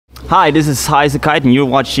Hi, this is HighasaKite and you're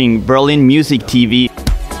watching Berlin Music TV.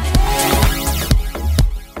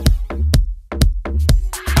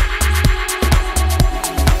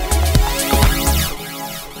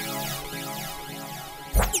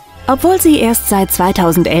 Obwohl sie erst seit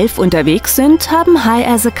 2011 unterwegs sind, haben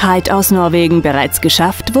HighasaKite aus Norwegen bereits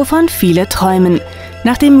geschafft, wovon viele träumen.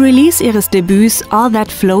 Nach dem Release ihres Debüts All That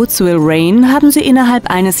Floats Will Rain haben sie innerhalb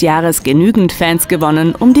eines Jahres genügend Fans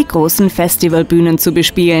gewonnen, um die großen Festivalbühnen zu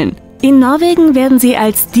bespielen. In Norwegen werden sie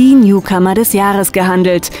als die Newcomer des Jahres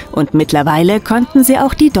gehandelt und mittlerweile konnten sie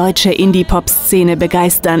auch die deutsche Indie-Pop-Szene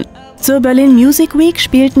begeistern. Zur Berlin Music Week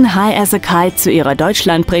spielten HighasaKite zu ihrer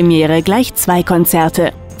Deutschland-Premiere gleich 2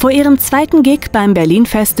 Konzerte. Vor ihrem zweiten Gig beim Berlin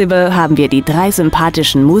Festival haben wir die 3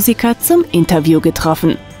 sympathischen Musiker zum Interview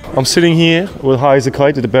getroffen. I'm sitting here with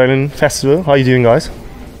HighasaKite at the Berlin Festival. How are you doing, guys?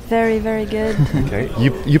 Very, very good. Okay.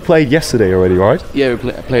 You played yesterday already, right? Yeah,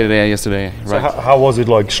 we played it yesterday. Right. So how was it?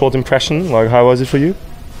 Like short impression? Like how was it for you?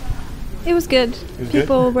 It was good.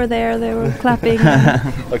 People were there. They were clapping.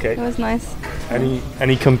 Okay. It was nice.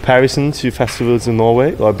 Any comparison to festivals in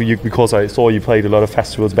Norway? Like because I saw you played a lot of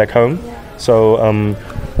festivals back home. Yeah. So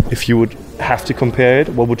if you would have to compare it,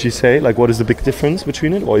 what would you say? Like what is the big difference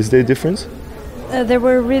between it, or is there a difference? There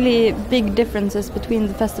were really big differences between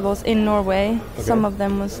the festivals in Norway. Okay. Some of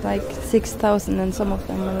them was like 6,000 and some of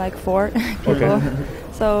them were like 4 people. Okay.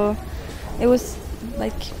 So it was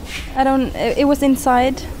like, it was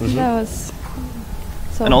inside. That was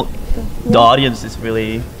so. And the audience is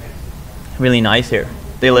really, really nice here.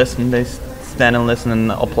 They listen, they stand and listen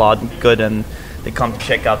and applaud good, and they come to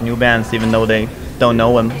check out new bands even though they don't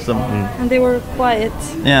know them. So. And they were quiet,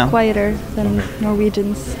 quieter than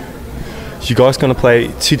Norwegians. You guys gonna play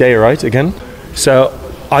today, right? Again. So,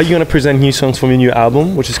 are you gonna present new songs from your new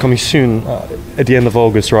album, which is coming soon at the end of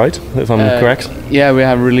August, right? If I'm correct. Yeah, we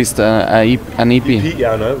have released an EP.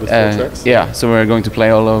 Yeah, I know. With 4 tracks. Yeah, so we're going to play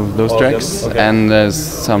all of those tracks, okay. and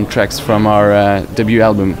some tracks from our debut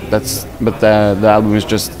album. But the album is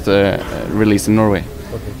just released in Norway.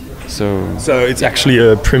 Okay. So it's actually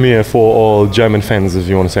a premiere for all German fans, if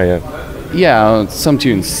you want to say it. Yeah, some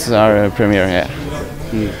tunes are a premiere. Yeah.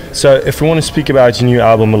 So if we want to speak about your new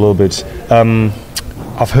album a little bit,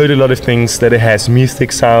 I've heard a lot of things that it has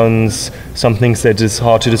mystic sounds, some things that is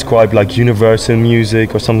hard to describe, like universal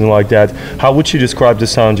music or something like that. How would you describe the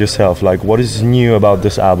sound yourself? Like what is new about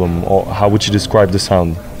this album, or how would you describe the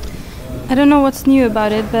sound? I don't know what's new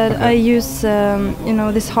about it, but I use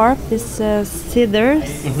this harp, this zither,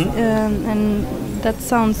 and that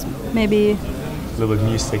sounds maybe a little bit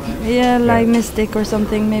mystic. Yeah, like mystic or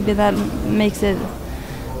something. Maybe that makes it,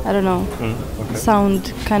 I don't know,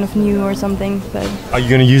 sound kind of new or something. But are you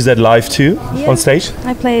going to use that live too on stage?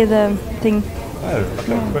 I play the thing. Oh,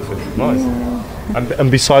 okay, perfect, nice. Yeah. And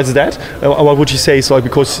besides that, what would you say is like,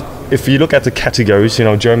 because if you look at the categories,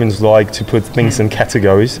 Germans like to put things in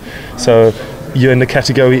categories. So you're in the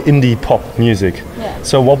category indie pop music. Yeah.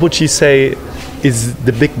 So what would you say is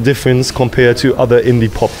the big difference compared to other indie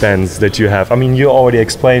pop bands that you have? I mean, you already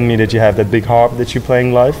explained me that you have that big harp that you're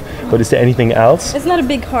playing live, but is there anything else? It's not a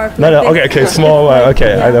big harp. No, okay, small,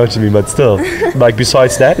 okay, I know what you mean, but still, like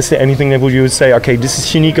besides that, is there anything that you would say, okay, this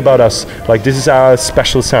is unique about us, like this is our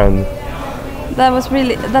special sound? That's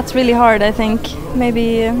really hard, I think.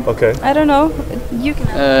 Maybe, I don't know, you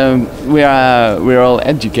can... we're all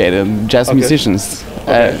educated jazz musicians.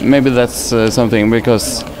 Maybe that's something,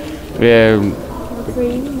 because we're...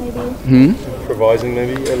 maybe. Improvising,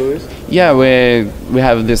 maybe, Eloise? Yeah, we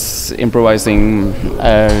have this improvising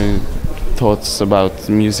thoughts about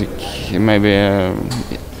music. Maybe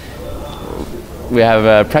we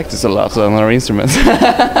have practiced a lot on our instruments.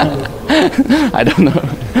 I don't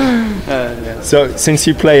know. So, since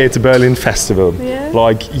you play at the Berlin Festival,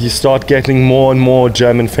 like you start getting more and more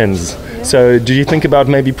German fans. Yeah. So, do you think about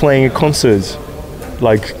maybe playing a concert,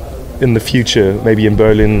 like in the future, maybe in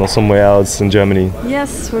Berlin or somewhere else in Germany?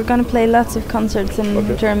 Yes, we're going to play lots of concerts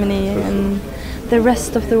in Germany and the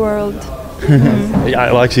rest of the world. Yeah,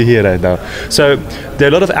 I like to hear that now. So there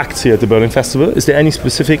are a lot of acts here at the Berlin Festival. Is there any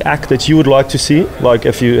specific act that you would like to see? Like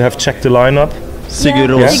if you have checked the lineup?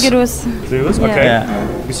 Sigurus. Okay.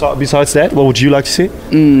 Yeah. Besides that, what would you like to see?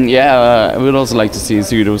 I would also like to see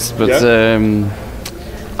Sigurus, but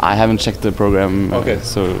I haven't checked the program.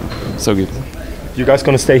 So good. You guys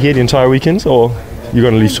gonna stay here the entire weekend, or you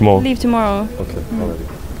gonna leave tomorrow? Leave tomorrow. Okay, already.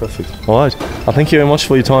 Perfect. All right. Thank you very much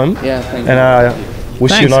for your time. Yeah, thank you. And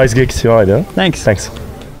wish you a nice gig tonight. Thanks.